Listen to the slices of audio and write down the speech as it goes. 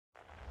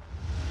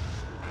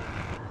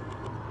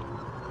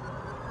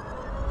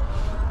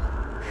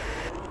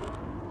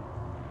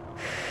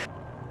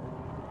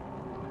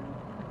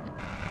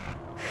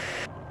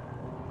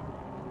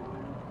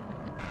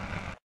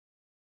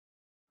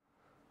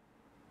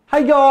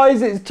Hey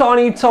guys, it's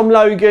Tiny Tom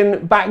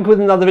Logan back with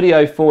another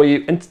video for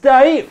you, and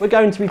today we're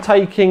going to be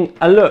taking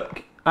a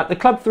look at the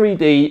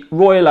Club3D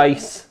Royal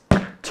Ace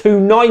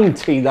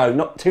 290 though,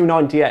 not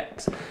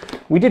 290X.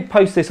 We did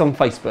post this on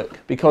Facebook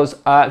because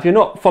if you're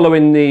not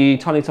following the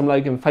Tiny Tom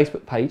Logan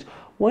Facebook page,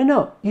 why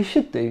not? You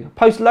should do.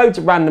 Post loads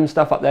of random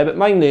stuff up there, but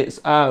mainly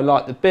it's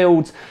like the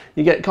builds.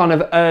 You get kind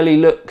of early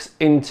looks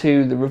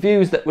into the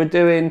reviews that we're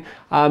doing.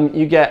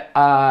 You get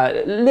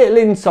little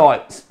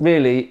insights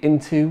really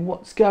into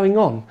what's going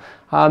on.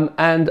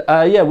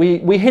 Yeah,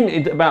 we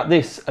hinted about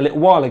this a little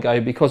while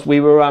ago because we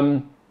were,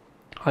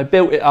 I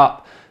built it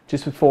up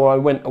just before I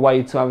went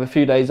away to have a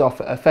few days off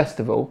at a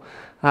festival.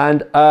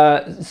 And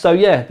so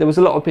yeah, there was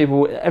a lot of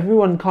people,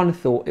 everyone kind of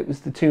thought it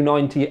was the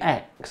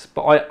 290X,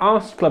 but I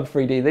asked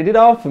Club3D, they did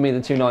offer me the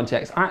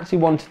 290X, I actually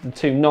wanted the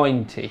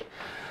 290.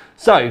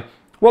 So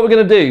what we're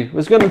going to do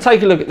is we're going to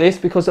take a look at this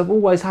because I've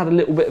always had a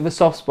little bit of a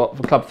soft spot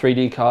for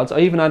Club3D cards.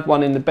 I even had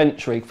one in the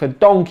bench rig for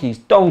donkeys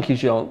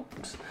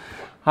yonks.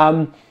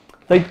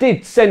 They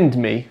did send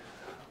me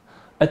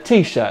a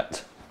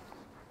t-shirt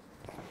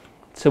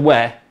to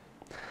wear,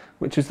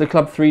 which was the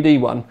Club3D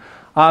one.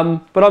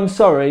 But I'm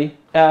sorry,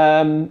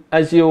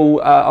 as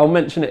I'll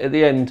mention it at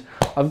the end,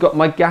 I've got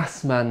my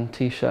Gasman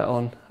t-shirt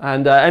on,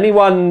 and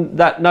anyone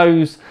that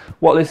knows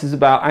what this is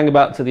about, hang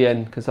about to the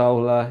end because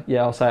I'll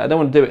say it. I don't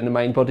want to do it in the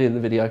main body of the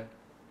video.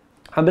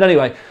 But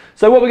anyway,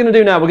 so what we're going to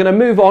do now, we're going to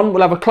move on.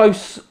 We'll have a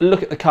close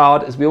look at the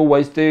card as we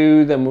always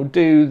do. Then we'll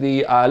do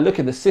the look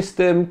at the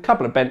system,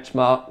 couple of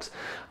benchmarks,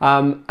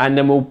 and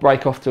then we'll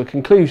break off to a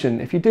conclusion.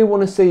 If you do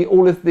want to see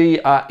all of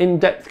the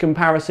in-depth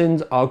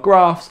comparisons, our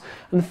graphs,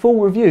 and the full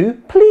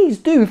review, please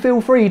do feel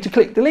free to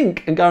click the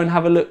link and go and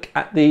have a look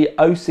at the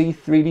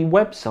OC3D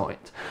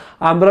website.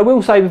 But I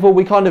will say before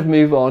we kind of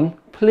move on,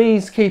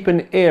 please keep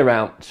an ear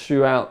out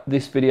throughout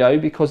this video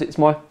because it's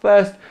my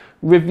first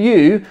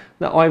review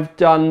that I've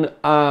done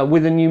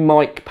with a new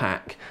mic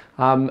pack,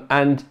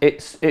 and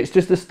it's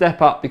just a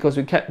step up because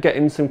we kept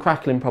getting some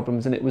crackling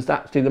problems, and it was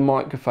actually the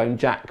microphone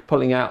jack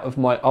pulling out of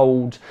my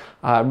old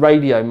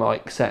radio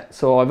mic set,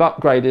 so I've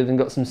upgraded and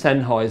got some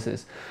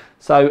Sennheisers.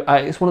 So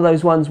it's one of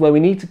those ones where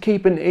we need to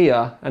keep an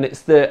ear, and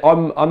it's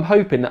I'm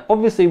hoping that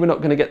obviously we're not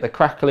going to get the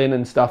crackling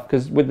and stuff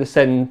because with the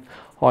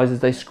Sennheisers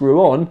they screw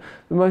on,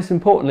 but most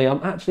importantly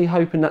I'm actually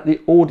hoping that the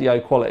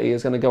audio quality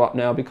is going to go up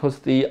now because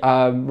the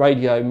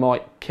radio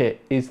mic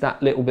kit is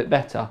that little bit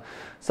better.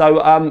 So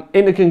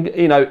in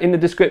the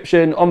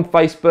description, on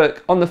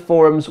Facebook, on the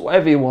forums,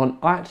 whatever you want,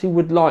 I actually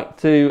would like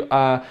to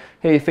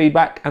hear your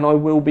feedback, and I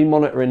will be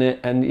monitoring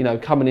it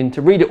and coming in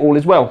to read it all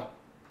as well.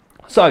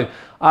 So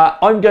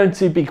I'm going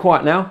to be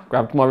quiet now,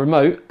 grab my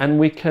remote, and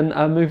we can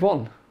move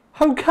on.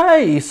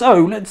 Okay,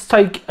 so let's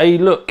take a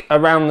look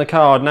around the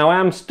card. Now I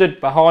am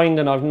stood behind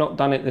and I've not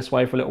done it this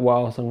way for a little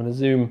while, so I'm going to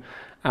zoom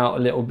out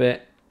a little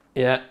bit.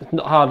 Yeah, it's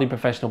not hardly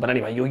professional, but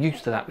anyway, you're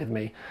used to that with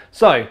me.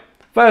 So,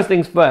 first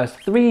things first,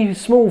 3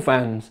 small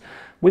fans.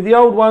 With the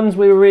old ones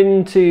we were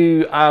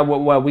into,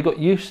 well, we got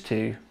used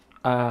to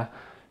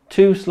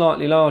 2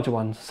 slightly larger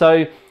ones.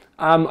 So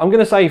I'm going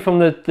to say from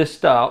the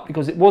start,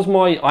 because it was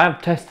I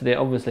have tested it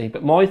obviously,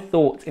 but my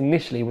thoughts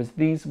initially was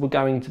these were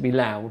going to be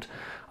loud.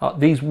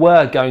 These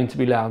were going to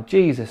be loud.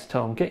 Jesus,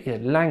 Tom, get your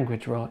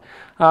language right.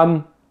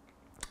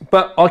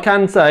 But I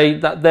can say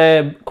that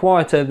they're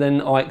quieter than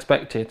I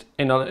expected,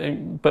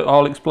 but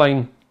I'll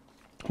explain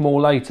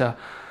more later.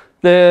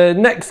 The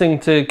next thing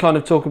to kind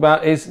of talk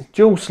about is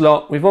dual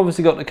slot. We've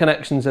obviously got the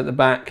connections at the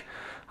back.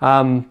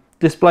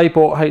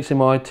 DisplayPort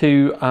HDMI,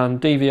 2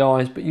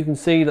 DVIs, but you can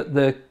see that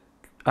the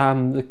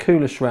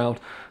cooler shroud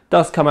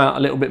does come out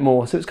a little bit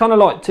more. So it's kind of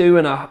like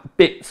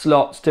 2.5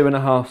 slots,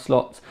 2.5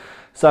 slots.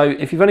 So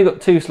if you've only got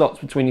 2 slots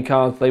between your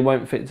cards, they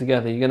won't fit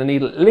together. You're going to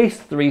need at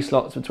least 3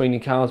 slots between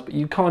your cards, but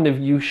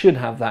you should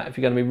have that if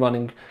you're going to be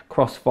running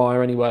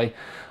Crossfire anyway.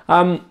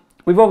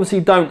 We've obviously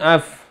don't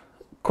have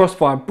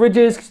Crossfire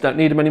bridges because you don't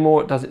need them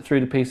anymore. It does it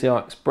through the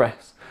PCI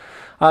Express.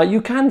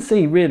 You can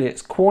see really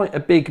it's quite a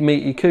big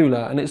meaty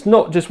cooler, and it's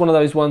not just one of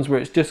those ones where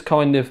it's just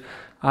kind of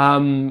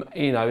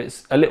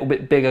it's a little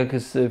bit bigger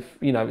because of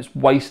it's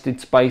wasted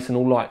space and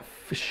all like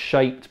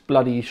shaped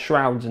bloody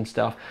shrouds and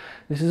stuff.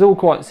 This is all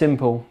quite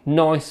simple.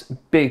 Nice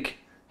big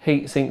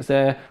heat sinks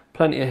there,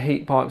 plenty of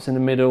heat pipes in the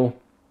middle.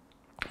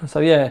 So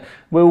yeah,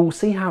 we'll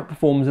see how it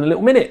performs in a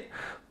little minute.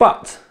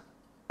 But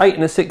 8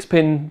 and a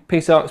 6-pin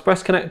PCI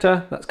Express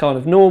connector, that's kind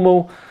of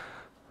normal.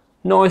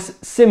 Nice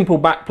simple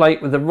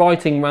backplate with the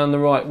writing round the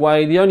right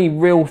way. The only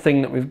real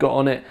thing that we've got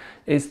on it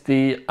is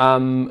the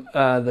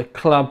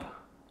club,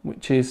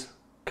 which is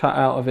cut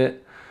out of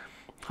it.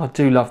 I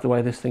do love the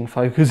way this thing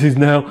focuses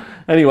now.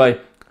 Anyway,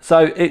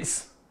 so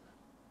it's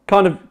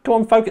kind of, go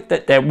on focus,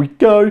 there we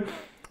go.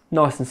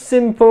 Nice and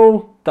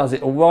simple, does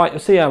it all right. You'll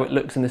see how it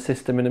looks in the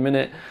system in a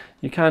minute.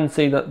 You can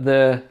see that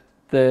the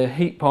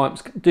heat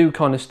pipes do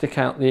kind of stick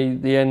out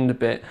the end a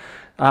bit,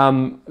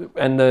 and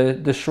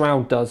the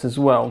shroud does as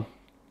well.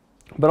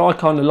 But I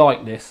kind of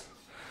like this.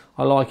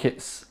 I like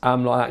it's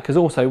like that because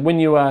also when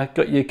you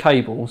got your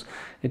cables,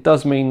 it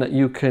does mean that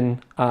you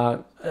can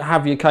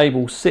have your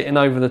cable sitting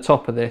over the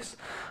top of this,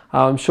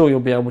 I'm sure you'll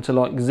be able to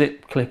like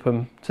zip clip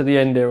them to the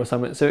end here or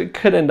something, so it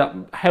could end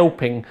up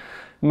helping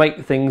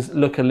make things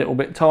look a little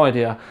bit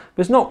tidier.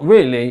 There's not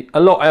really a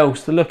lot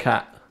else to look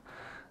at.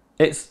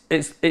 It's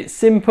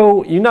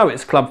simple. You know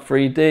it's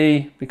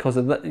Club3D because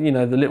of the, you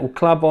know, the little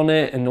club on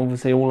it, and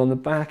obviously all on the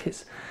back.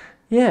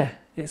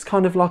 It's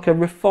kind of like a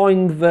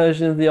refined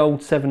version of the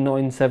old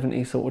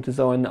 7970 sort of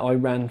design that I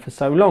ran for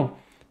so long.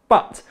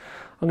 But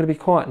I'm going to be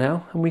quiet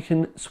now and we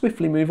can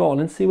swiftly move on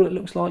and see what it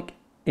looks like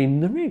in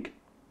the rig.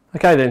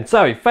 Okay then,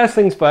 so first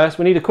things first,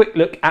 we need a quick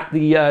look at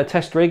the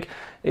test rig.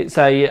 It's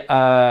a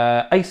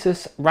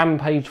Asus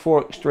Rampage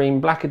 4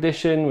 Extreme Black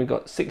Edition. We've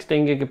got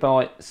 16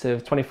 gigabytes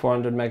of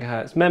 2400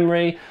 megahertz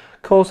memory,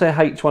 Corsair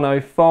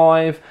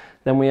H105.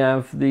 Then we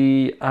have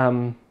the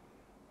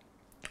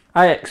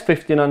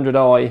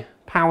AX1500i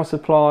power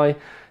supply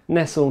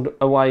nestled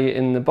away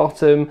in the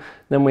bottom.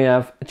 Then we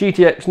have a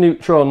GTX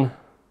Neutron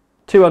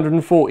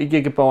 240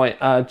 gigabyte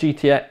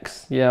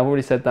GTX. Yeah, I've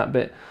already said that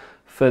bit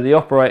for the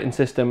operating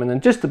system. And then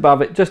just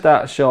above it, just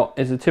out of shot,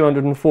 is a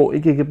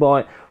 240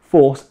 gigabyte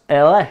Force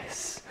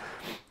LS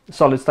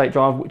solid state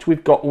drive, which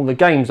we've got all the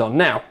games on.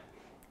 Now,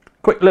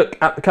 quick look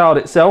at the card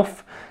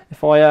itself.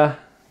 If I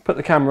put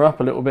the camera up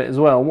a little bit as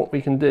well, what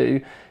we can do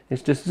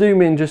is just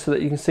zoom in just so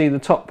that you can see the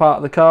top part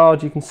of the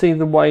card. You can see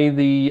the way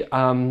the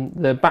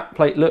back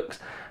plate looks.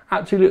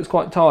 Actually looks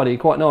quite tidy,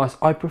 quite nice.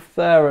 I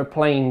prefer a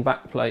plain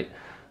back plate.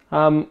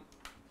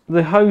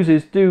 The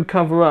hoses do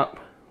cover up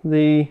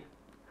the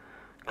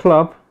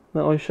club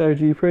that I showed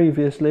you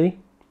previously,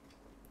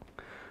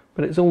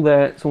 but it's all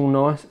there, it's all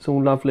nice, it's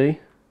all lovely.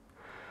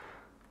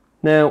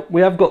 Now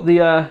we have got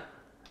the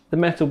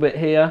metal bit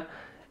here.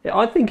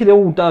 I think it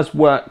all does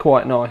work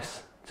quite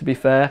nice, to be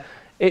fair.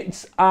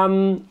 It's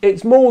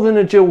more than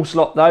a dual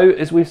slot though,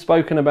 as we've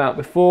spoken about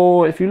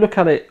before. If you look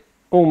at it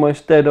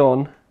almost dead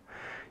on,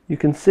 you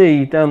can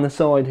see down the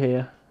side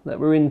here that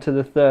we're into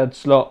the third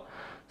slot.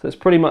 So it's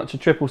pretty much a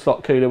triple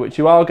slot cooler, which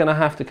you are going to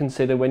have to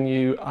consider when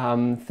you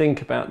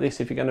think about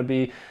this, if you're going to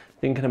be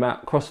thinking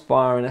about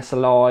Crossfire and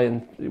SLI,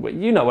 and well,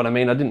 you know what I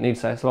mean. I didn't need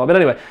to say SLI, but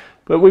anyway.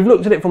 But we've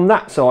looked at it from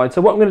that side.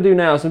 So what I'm going to do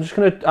now is I'm just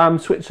going to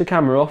switch the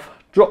camera off,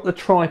 drop the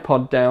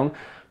tripod down,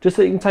 just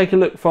so you can take a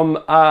look from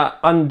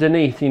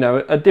underneath, you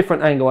know, a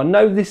different angle. I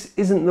know this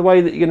isn't the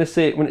way that you're going to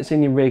see it when it's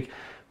in your rig,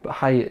 but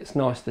hey, it's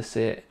nice to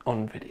see it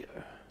on video.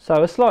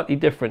 So a slightly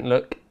different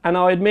look, and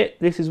I admit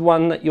this is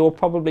one that you're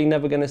probably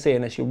never going to see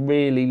unless you're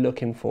really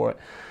looking for it.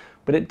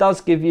 But it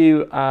does give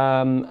you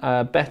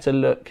a better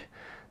look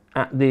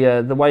at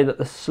the way that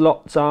the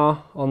slots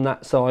are on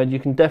that side. You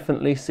can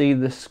definitely see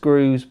the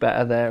screws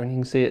better there, and you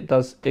can see it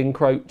does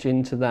encroach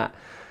into that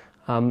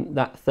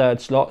that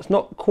third slot. It's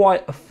not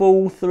quite a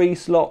full 3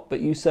 slot, but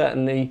you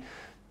certainly,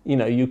 you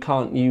know, you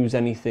can't use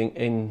anything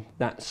in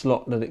that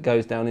slot that it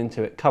goes down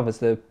into. It covers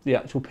the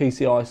actual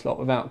PCI slot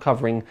without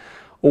covering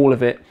all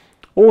of it.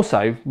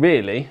 Also,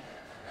 really,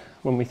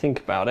 when we think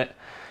about it,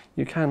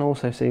 you can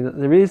also see that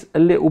there is a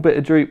little bit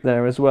of droop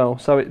there as well.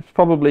 So it's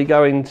probably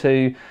going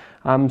to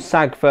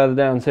sag further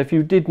down. So if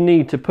you did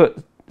need to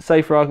put,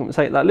 say for argument's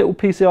sake, that little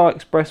PCI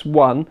Express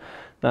 1,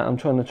 that I'm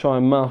trying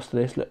to master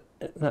this, look,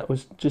 that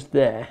was just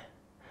there.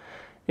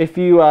 If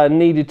you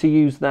needed to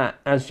use that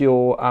as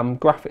your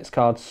graphics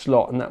card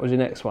slot, and that was your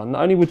next one,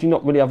 not only would you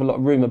not really have a lot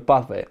of room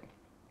above it,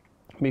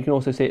 but you can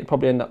also see it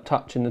probably end up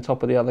touching the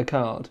top of the other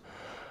card.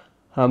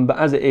 But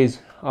as it is,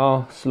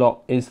 our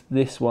slot is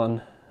this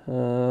one.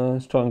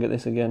 Let's try and get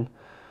this again.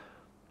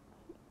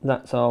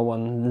 That's our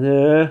one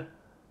there,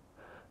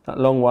 that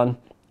long one.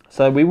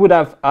 So we would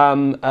have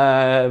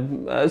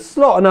a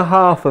slot and a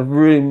half of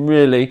room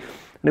really,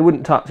 and it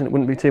wouldn't touch and it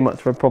wouldn't be too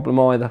much of a problem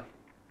either.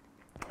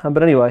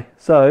 But anyway,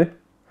 so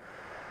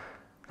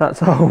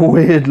that's our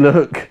weird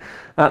look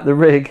at the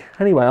rig.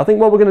 Anyway, I think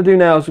what we're going to do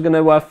now is we're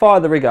going to fire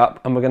the rig up,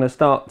 and we're going to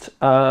start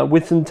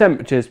with some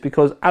temperatures,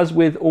 because as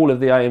with all of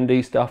the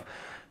AMD stuff,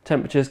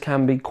 temperatures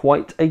can be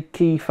quite a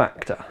key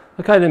factor.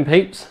 Okay then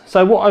peeps,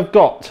 so what I've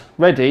got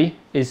ready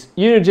is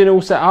Unigine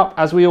all set up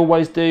as we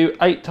always do,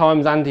 8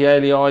 times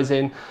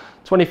anti-aliasing,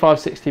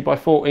 2560 by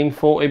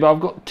 1440, but I've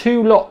got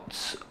 2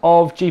 lots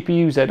of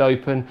GPU-Z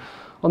open.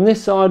 On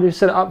this side we've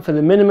set it up for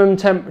the minimum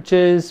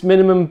temperatures,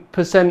 minimum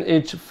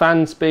percentage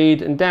fan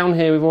speed, and down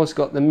here we've also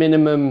got the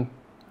minimum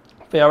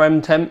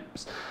VRM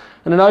temps,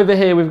 and then over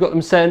here we've got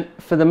them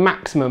set for the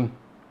maximum.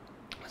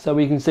 So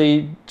we can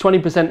see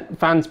 20%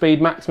 fan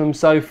speed maximum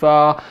so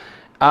far.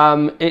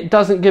 It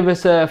doesn't give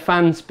us a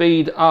fan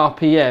speed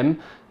RPM,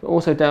 but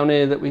also down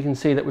here that we can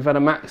see that we've had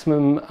a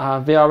maximum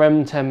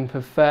VRM temp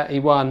of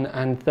 31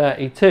 and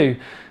 32,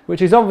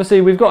 which is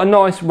obviously, we've got a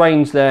nice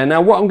range there.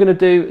 Now what I'm going to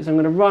do is I'm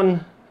going to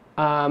run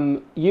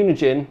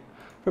Unigine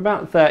for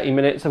about 30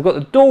 minutes. I've got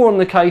the door on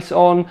the case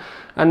on,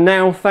 and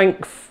now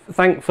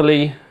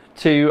thankfully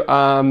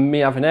to me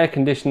having air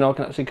conditioning, I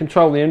can actually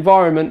control the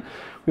environment.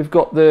 We've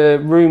got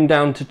the room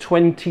down to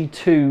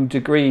 22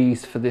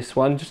 degrees for this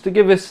one, just to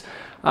give us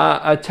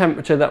a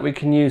temperature that we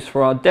can use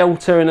for our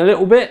Delta in a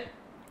little bit.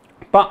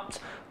 But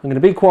I'm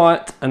going to be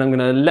quiet and I'm going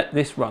to let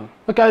this run.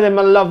 Okay then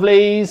my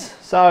lovelies,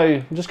 so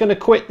I'm just going to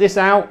quit this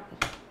out,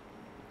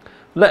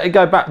 Let it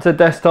go back to the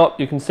desktop.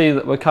 You can see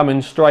that we're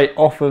coming straight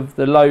off of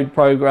the load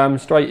program,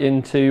 straight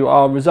into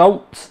our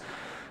results.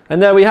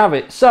 And there we have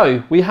it.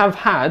 So we have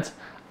had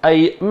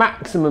a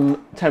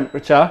maximum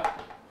temperature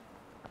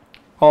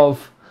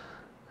of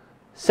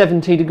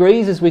 70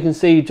 degrees, as we can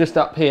see just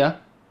up here,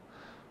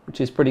 which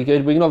is pretty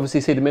good. We can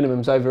obviously see the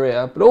minimums over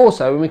here, but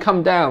also when we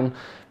come down,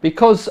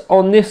 because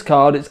on this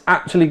card it's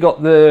actually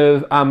got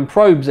the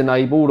probes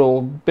enabled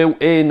or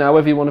built in,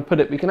 however you want to put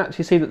it, we can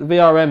actually see that the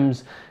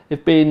VRMs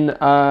have been,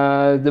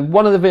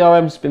 one of the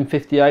VRMs has been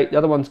 58, the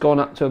other one's gone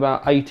up to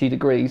about 80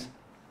 degrees,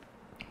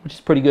 which is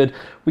pretty good.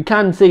 We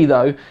can see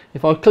though,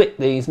 if I click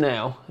these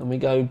now and we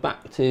go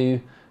back to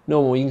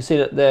normal, you can see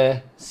that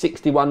they're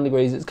 61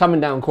 degrees. It's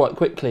coming down quite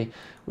quickly,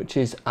 which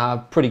is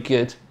pretty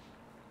good.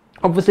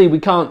 Obviously we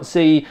can't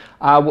see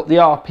what the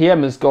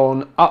RPM has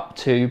gone up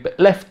to, but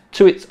left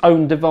to its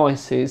own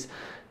devices,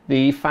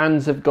 the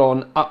fans have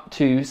gone up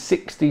to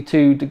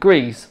 62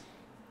 degrees.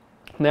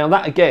 Now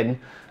that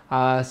again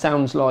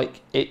sounds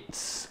like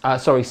it's,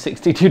 sorry,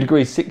 62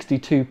 degrees,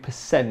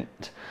 62%.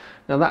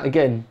 Now that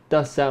again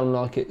does sound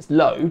like it's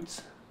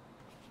loads,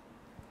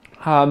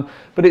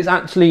 but it's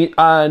actually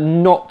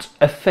not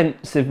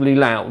offensively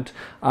loud.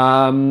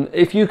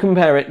 If you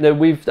compare it,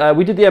 we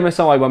did the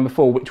MSI one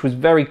before, which was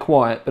very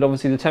quiet, but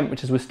obviously the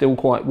temperatures were still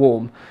quite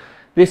warm.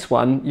 This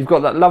one, you've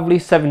got that lovely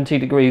 70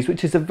 degrees,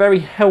 which is a very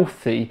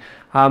healthy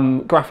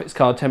graphics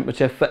card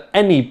temperature for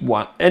any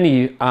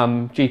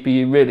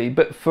GPU really,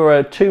 but for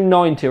a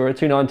 290 or a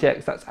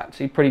 290X, that's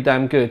actually pretty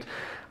damn good.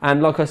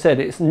 And like I said,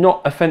 it's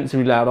not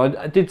offensively loud.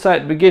 I did say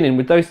at the beginning,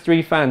 with those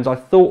three fans, I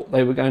thought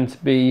they were going to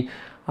be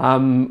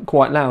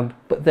quite loud,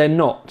 but they're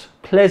not.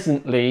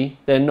 Pleasantly,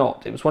 they're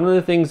not. It was one of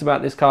the things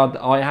about this card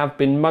that I have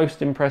been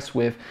most impressed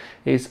with,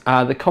 is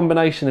the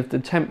combination of the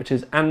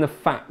temperatures and the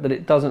fact that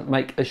it doesn't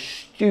make a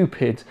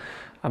stupid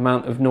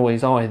amount of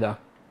noise either.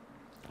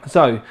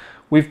 So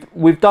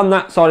we've done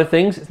that side of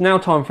things. It's now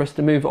time for us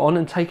to move on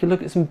and take a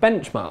look at some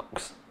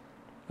benchmarks.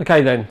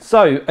 Okay then,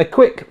 so a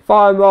quick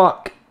Fire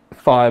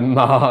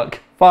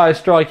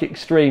Strike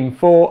Extreme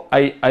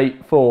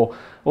 4884.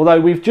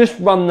 Although we've just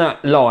run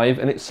that live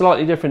and it's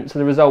slightly different to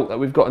the result that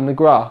we've got in the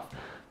graph.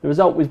 The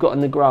result we've got in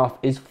the graph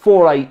is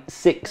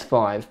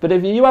 4865. But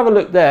if you have a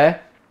look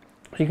there,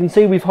 you can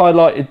see we've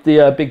highlighted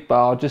the big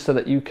bar just so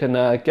that you can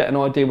get an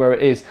idea where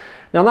it is.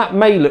 Now that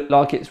may look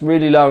like it's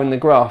really low in the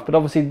graph, but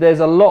obviously there's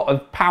a lot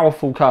of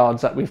powerful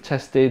cards that we've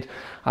tested,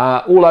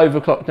 all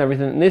overclocked and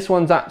everything, and this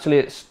one's actually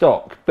at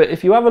stock. But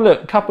if you have a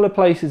look, a couple of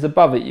places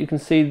above it, you can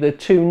see the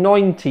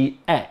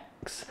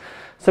 290X.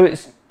 So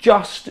it's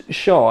just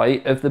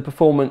shy of the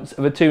performance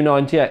of a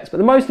 290X. But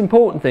the most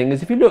important thing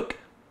is if you look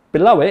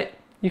below it,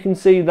 you can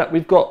see that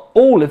we've got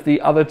all of the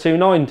other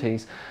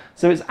 290s.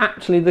 So it's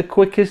actually the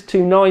quickest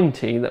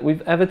 290 that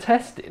we've ever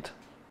tested.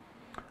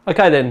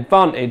 Okay then,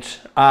 Vantage.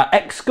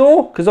 X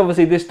score, because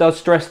obviously this does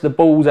stress the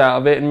balls out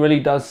of it and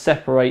really does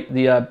separate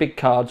the big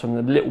cards from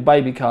the little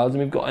baby cards,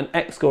 and we've got an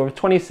X score of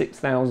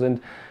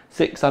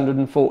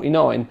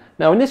 26,649.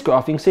 Now in this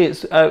graph you can see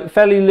it's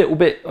fairly little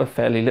bit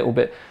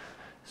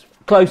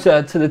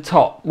closer to the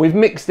top. We've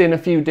mixed in a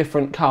few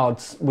different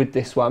cards with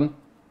this one,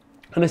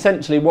 and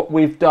essentially what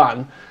we've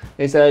done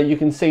is you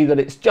can see that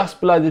it's just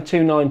below the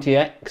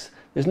 290X.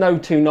 There's no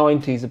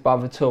 290s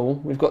above at all.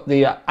 We've got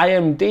the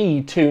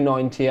AMD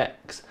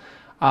 290X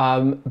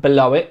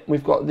below it.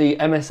 We've got the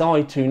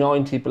MSI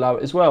 290 below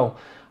it as well.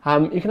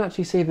 You can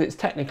actually see that it's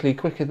technically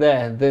quicker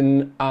there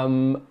than,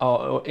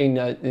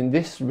 in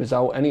this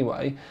result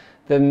anyway,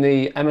 than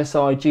the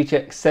MSI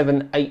GTX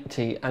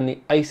 780 and the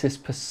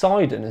Asus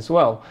Poseidon as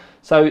well.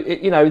 So,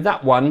 you know,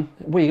 that one,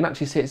 well, you can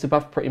actually see it's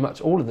above pretty much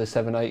all of the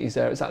 780s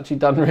there. It's actually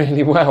done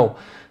really well.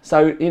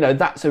 So, you know,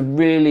 that's a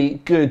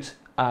really good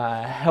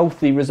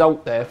healthy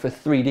result there for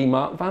 3D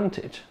Mark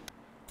Vantage.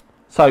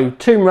 So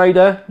Tomb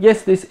Raider,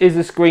 yes, this is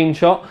a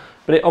screenshot,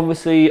 but it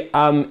obviously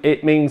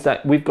it means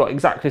that we've got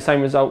exactly the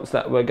same results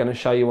that we're going to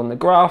show you on the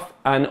graph,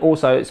 and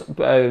also it's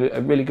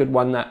a really good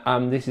one that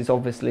this is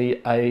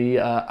obviously a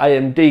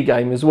AMD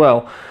game as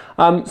well.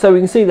 So we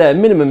can see there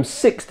minimum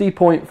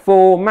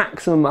 60.4,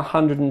 maximum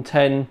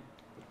 110,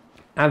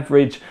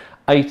 average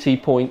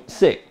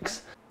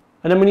 80.6.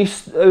 And then when you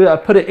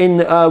put it in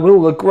with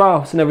all the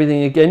graphs and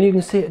everything again, you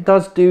can see it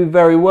does do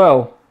very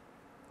well.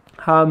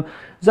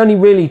 There's only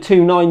really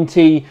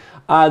 290,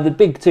 the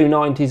big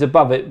 290s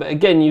above it, but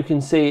again you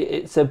can see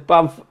it's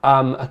above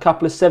a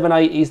couple of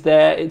 780s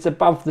there. It's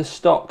above the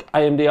stock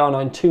AMD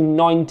R9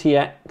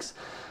 290X.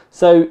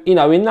 So, you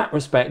know, in that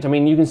respect, I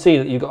mean, you can see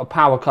that you've got a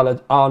power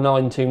coloured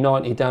R9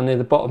 290 down near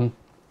the bottom.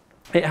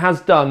 It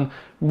has done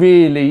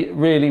really,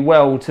 really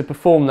well to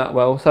perform that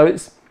well. So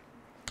it's,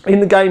 in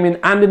the gaming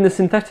and in the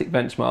synthetic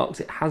benchmarks,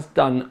 it has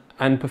done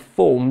and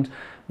performed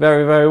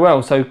very, very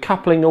well. So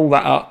coupling all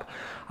that up,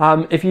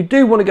 if you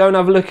do want to go and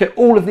have a look at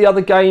all of the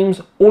other games,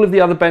 all of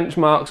the other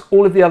benchmarks,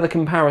 all of the other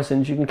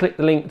comparisons, you can click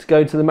the link to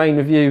go to the main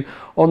review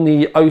on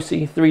the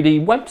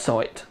OC3D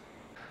website.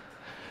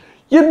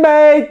 You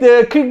made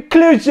the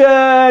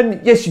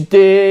conclusion. Yes, you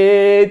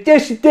did.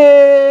 Yes, you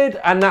did.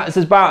 And that's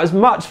about as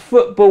much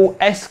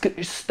football-esque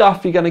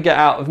stuff you're going to get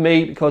out of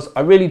me, because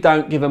I really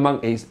don't give a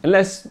monkeys.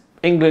 Unless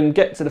England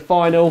get to the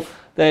final,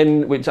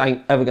 then, which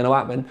ain't ever going to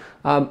happen.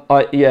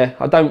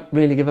 I don't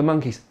really give a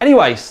monkeys.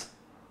 Anyways,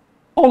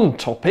 on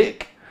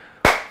topic,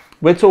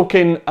 we're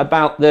talking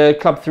about the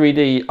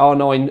Club3D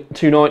R9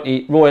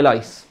 290 Royal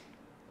Ace.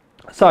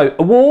 So,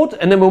 award,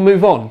 and then we'll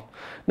move on.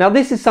 Now,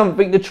 this is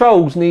something the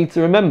trolls need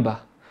to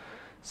remember.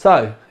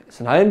 So, it's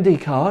an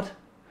AMD card,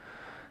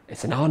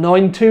 it's an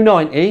R9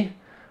 290,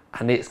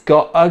 and it's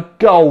got a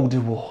gold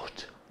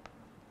award.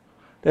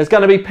 There's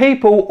going to be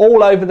people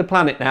all over the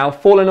planet now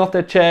falling off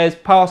their chairs,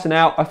 passing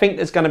out. I think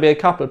there's going to be a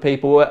couple of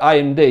people at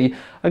AMD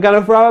are going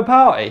to throw a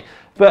party.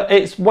 But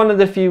it's one of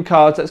the few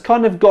cards that's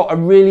kind of got a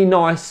really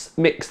nice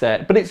mix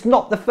there. But it's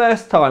not the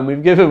first time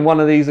we've given one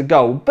of these a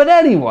gold. But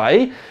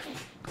anyway,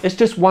 it's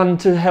just one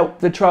to help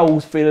the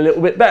trolls feel a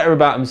little bit better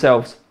about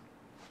themselves.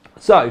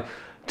 So,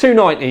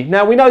 290.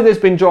 Now, we know there's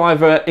been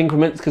driver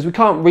increments because we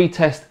can't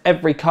retest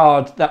every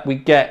card that we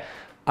get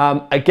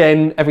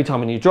again every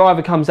time a new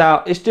driver comes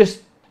out. It's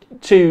just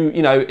too,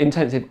 you know,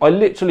 intensive. I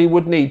literally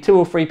would need 2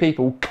 or 3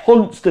 people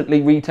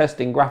constantly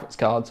retesting graphics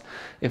cards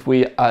if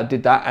we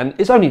did that, and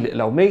it's only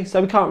little old me,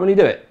 so we can't really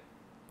do it.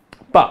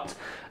 But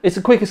it's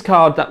the quickest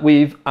card that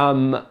we've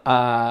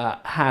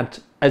had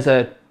as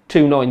a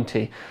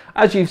 290.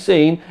 As you've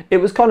seen, it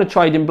was kind of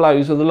trading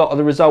blows with a lot of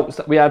the results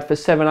that we had for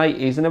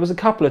 780s, and there was a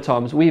couple of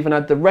times we even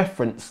had the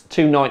reference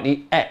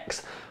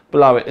 290X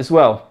below it as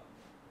well.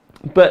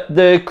 But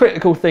the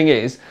critical thing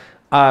is,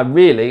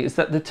 really, is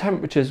that the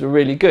temperatures were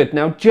really good.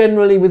 Now,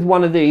 generally with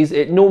one of these,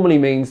 it normally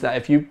means that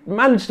if you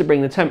manage to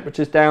bring the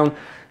temperatures down,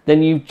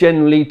 then you've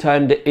generally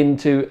turned it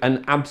into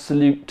an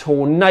absolute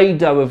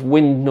tornado of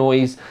wind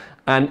noise,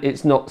 and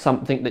it's not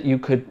something that you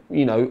could,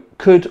 you know,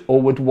 could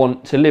or would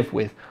want to live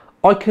with.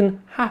 I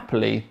can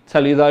happily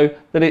tell you though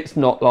that it's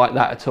not like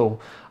that at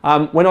all.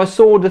 When I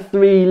saw the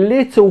 3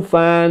 little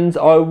fans,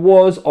 I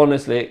was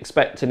honestly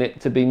expecting it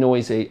to be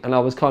noisy, and I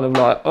was kind of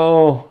like,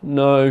 oh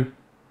no.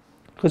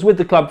 Because with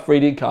the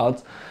Club3D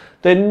cards,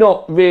 they're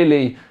not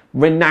really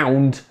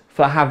renowned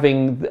for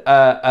having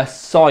a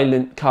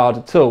silent card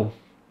at all.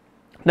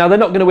 Now, they're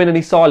not going to win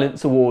any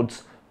silence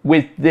awards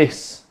with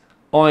this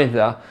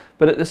either,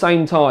 but at the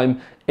same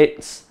time,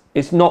 it's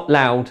not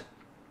loud,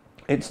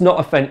 it's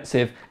not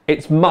offensive,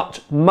 it's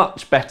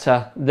much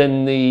better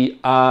than the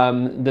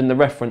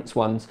reference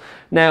ones.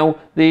 Now,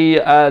 the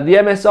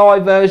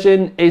MSI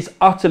version is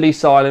utterly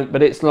silent,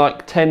 but it's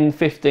like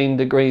 10-15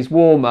 degrees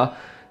warmer.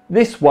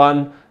 This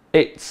one,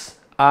 it's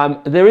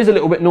there is a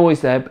little bit noise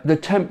there, but the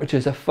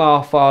temperatures are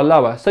far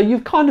lower. So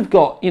you've kind of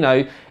got, you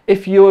know,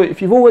 if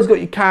you've always got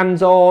your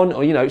cans on,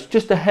 or you know, it's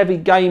just a heavy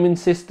gaming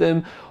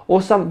system or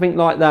something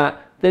like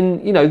that,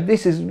 then you know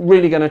this is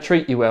really going to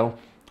treat you well.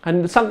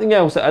 And something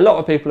else that a lot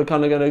of people are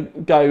kind of going to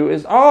go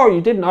is, oh,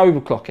 you didn't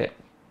overclock it.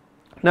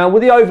 Now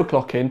with the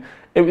overclocking,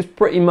 it was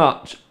pretty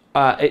much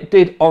it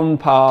did on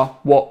par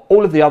what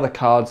all of the other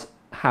cards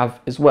have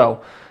as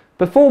well.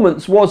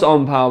 Performance was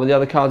on par with the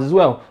other cards as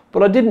well,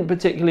 but I didn't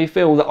particularly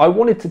feel that I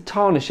wanted to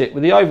tarnish it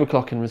with the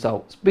overclocking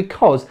results,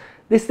 because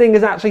this thing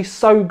is actually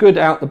so good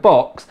out the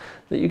box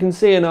that you can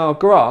see in our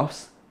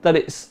graphs that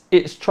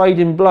it's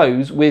trading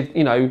blows with,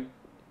 you know,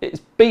 it's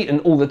beaten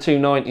all the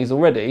 290s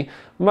already,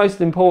 most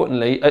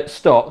importantly at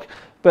stock,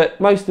 but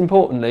most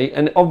importantly,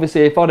 and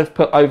obviously if I'd have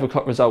put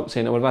overclock results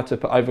in, I would have had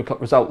to put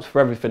overclock results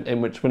for everything in,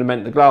 which would have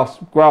meant the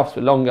graphs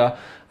were longer,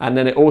 and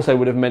then it also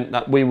would have meant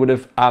that we would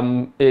have,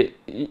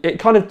 it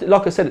kind of,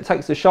 like I said, it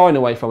takes the shine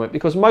away from it,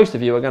 because most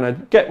of you are going to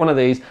get one of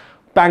these,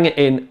 bang it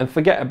in and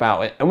forget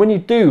about it. And when you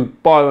do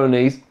buy one of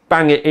these,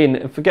 bang it in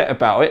and forget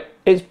about it,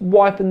 it's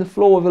wiping the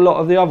floor with a lot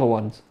of the other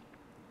ones.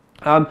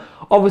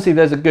 Obviously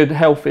there's a good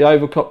healthy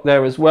overclock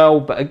there as well,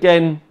 but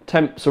again,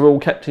 temps are all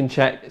kept in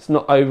check, it's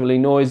not overly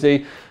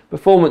noisy,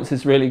 performance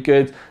is really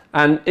good,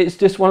 and it's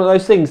just one of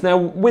those things. Now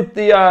with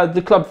the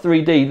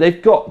Club3D,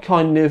 they've got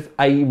kind of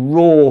a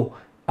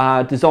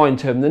raw design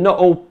to them. They're not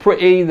all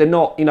pretty, they're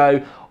not, you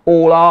know,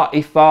 all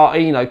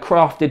arty-farty, you know,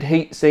 crafted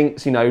heat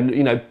sinks, you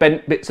know,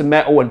 bent bits of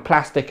metal and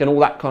plastic and all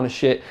that kind of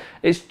shit.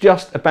 It's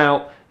just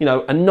about, you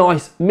know, a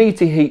nice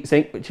meaty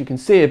heatsink, which you can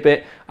see a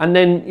bit, and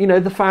then, you know,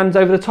 the fans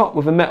over the top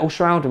with a metal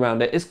shroud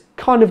around it. It's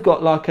kind of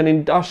got like an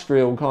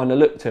industrial kind of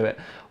look to it.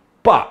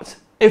 But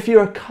if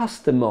you're a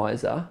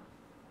customizer,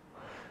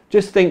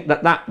 just think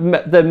that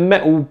the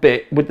metal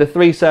bit with the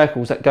 3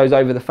 circles that goes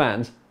over the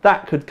fans,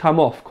 that could come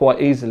off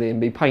quite easily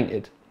and be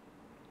painted.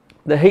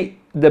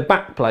 The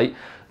back plate,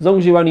 as long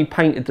as you only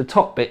painted the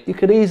top bit, you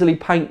could easily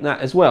paint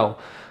that as well.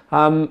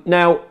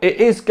 Now it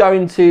is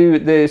going to,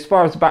 as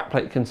far as the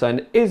backplate is concerned,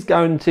 it is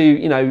going to,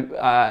 you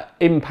know,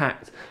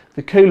 impact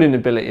the cooling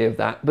ability of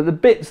that, but the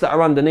bits that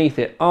are underneath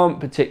it aren't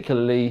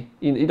particularly,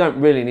 you don't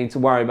really need to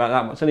worry about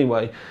that much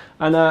anyway.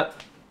 And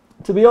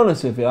to be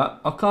honest with you,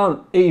 I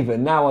can't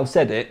even, now I've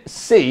said it,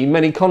 see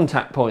many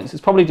contact points.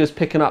 It's probably just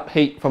picking up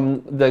heat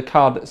from the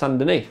card that's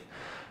underneath.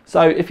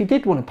 So if you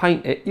did want to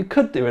paint it, you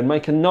could do and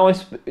make a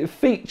nice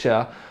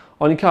feature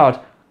on your card.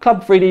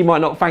 Club3D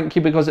might not thank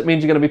you because it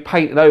means you're going to be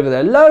painted over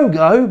their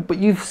logo, but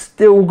you've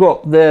still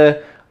got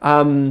the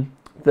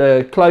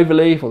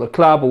cloverleaf or the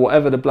club or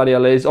whatever the bloody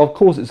hell is. Of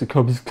course it's a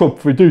club, it's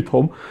Club3D,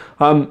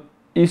 Tom.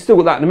 You've still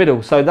got that in the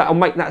middle, so that'll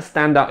make that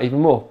stand out even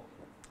more.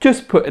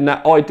 Just putting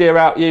that idea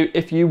out you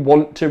if you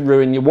want to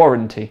ruin your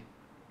warranty.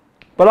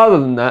 But other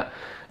than that,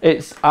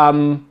 it's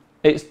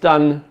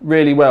done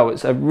really well.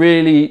 It's a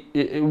really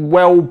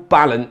well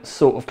balanced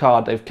sort of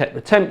card. They've kept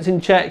the temps in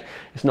check.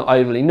 It's not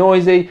overly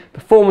noisy.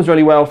 Performs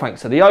really well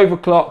thanks to the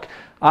overclock.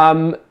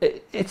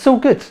 It's all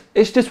good.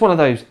 It's just one of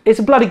those. It's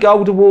a bloody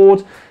gold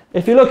award.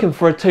 If you're looking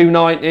for a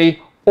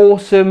 290,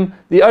 awesome.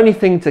 The only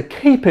thing to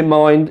keep in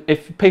mind,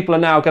 if people are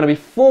now going to be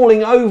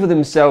falling over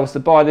themselves to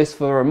buy this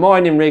for a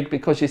mining rig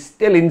because you're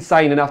still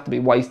insane enough to be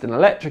wasting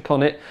electric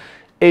on it,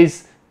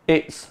 is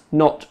it's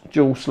not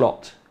dual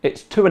slot.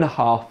 It's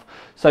 2.5.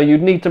 So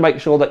you'd need to make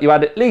sure that you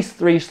had at least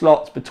 3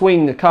 slots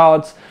between the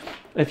cards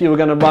if you were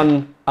going to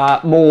run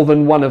more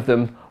than one of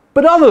them.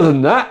 But other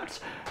than that,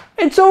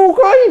 it's all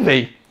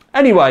gravy.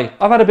 Anyway,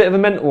 I've had a bit of a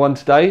mental one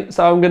today,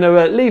 so I'm going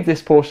to leave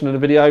this portion of the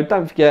video.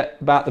 Don't forget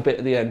about the bit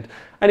at the end.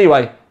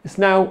 Anyway, it's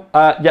now,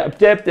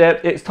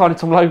 it's Tiny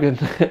Tom Logan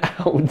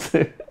out.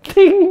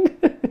 Ding!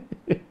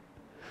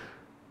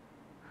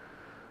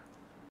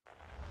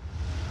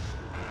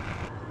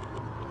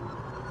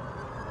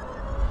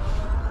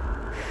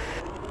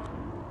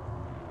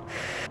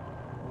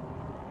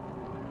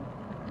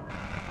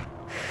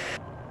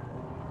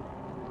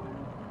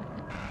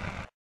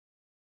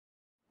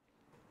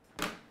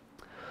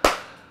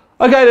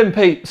 Okay then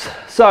peeps,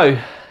 so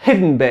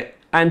hidden bit,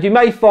 and you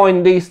may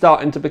find these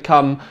starting to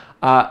become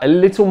a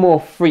little more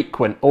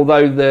frequent,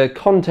 although the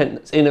content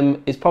that's in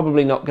them is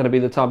probably not going to be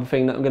the type of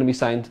thing that I'm going to be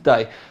saying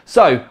today.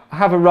 So I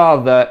have a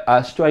rather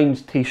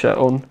strange t-shirt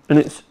on, and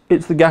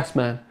it's the Gas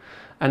Man,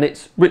 and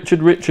it's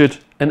Richard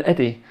and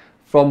Eddie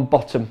from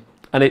Bottom,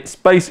 and it's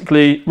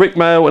basically Rick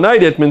Mail and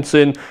Aid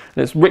Edmondson, and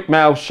it's Rick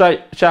Mail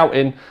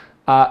shouting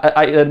at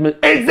Aid Edmondson,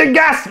 "It's the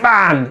Gas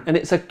Man!" And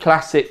it's a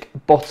classic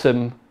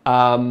Bottom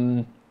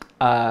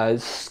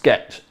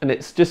sketch, and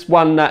it's just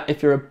one that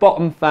if you're a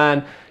Bottom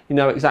fan, you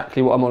know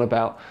exactly what I'm on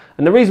about.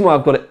 And the reason why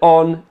I've got it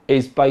on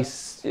is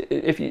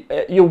if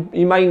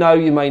you may know,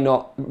 you may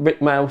not,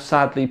 Rick Mail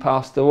sadly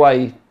passed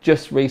away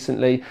just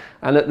recently,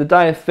 and at the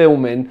day of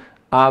filming,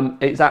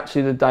 it's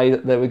actually the day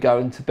that they were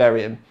going to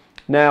bury him.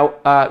 Now,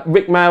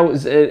 Rick Mail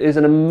is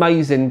an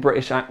amazing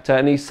British actor,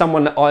 and he's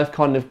someone that I've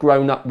kind of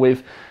grown up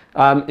with.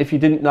 If you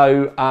didn't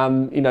know,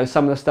 you know,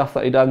 some of the stuff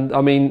that he'd done,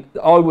 I mean,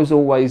 I was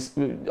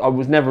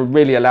never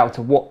really allowed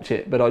to watch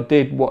it, but I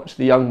did watch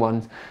the young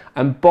ones,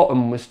 and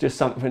Bottom was just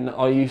something that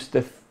I used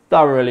to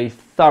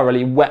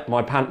thoroughly wet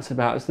my pants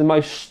about. It's the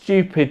most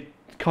stupid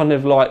kind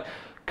of like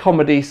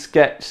comedy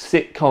sketch,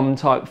 sitcom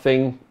type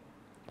thing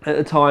at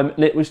the time,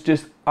 and it was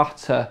just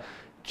utter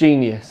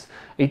genius.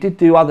 He did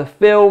do other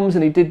films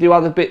and he did do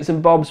other bits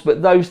and bobs,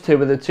 but those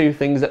two are the two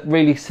things that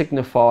really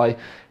signify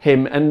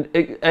him.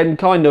 And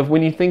kind of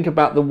when you think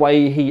about the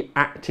way he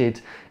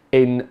acted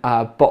in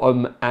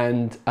Bottom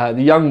and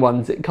the young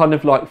ones, it kind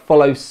of like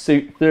follows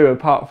suit through,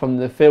 apart from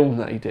the film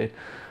that he did.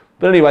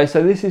 But anyway,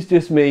 so this is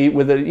just me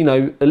with a, you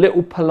know, a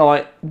little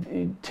polite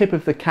tip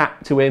of the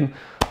cap to him.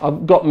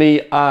 I've got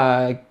me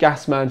a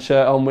Gas Man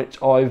shirt on,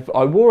 which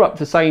I wore up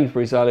to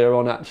Sainsbury's earlier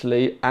on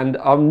actually, and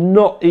I'm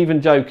not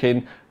even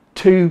joking.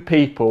 2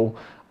 people,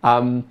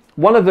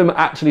 one of them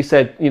actually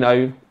said, you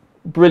know,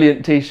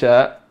 brilliant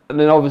t-shirt, and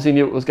then obviously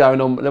knew what was going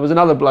on, but there was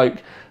another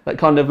bloke that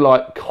kind of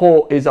like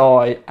caught his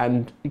eye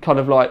and he kind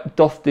of like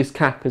doffed his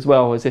cap as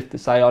well, as if to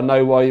say, I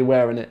know why you're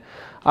wearing it.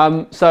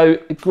 So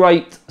a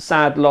great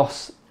sad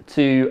loss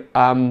to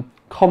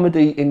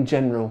comedy in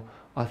general,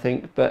 I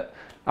think, but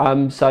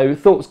so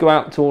thoughts go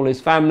out to all his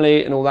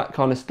family and all that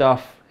kind of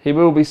stuff. He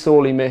will be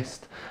sorely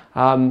missed,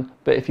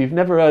 but if you've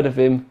never heard of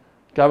him,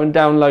 go and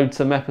download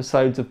some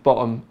episodes of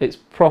Bottom. It's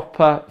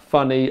proper,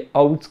 funny,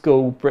 old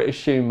school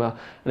British humour.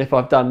 And if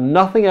I've done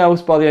nothing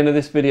else by the end of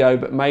this video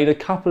but made a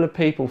couple of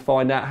people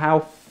find out how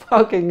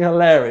fucking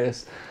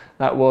hilarious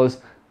that was,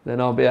 then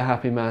I'll be a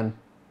happy man.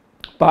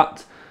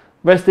 But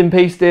rest in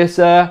peace, dear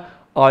sir.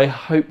 I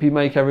hope you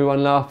make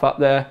everyone laugh up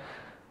there.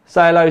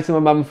 Say hello to my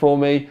mum for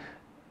me.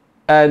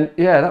 And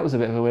yeah, that was a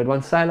bit of a weird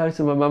one. Say hello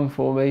to my mum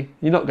for me.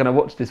 You're not going to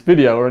watch this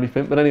video or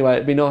anything, but anyway,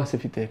 it'd be nice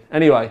if you did.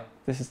 Anyway,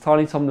 this is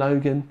Tiny Tom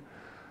Logan.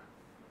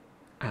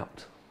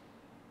 Out.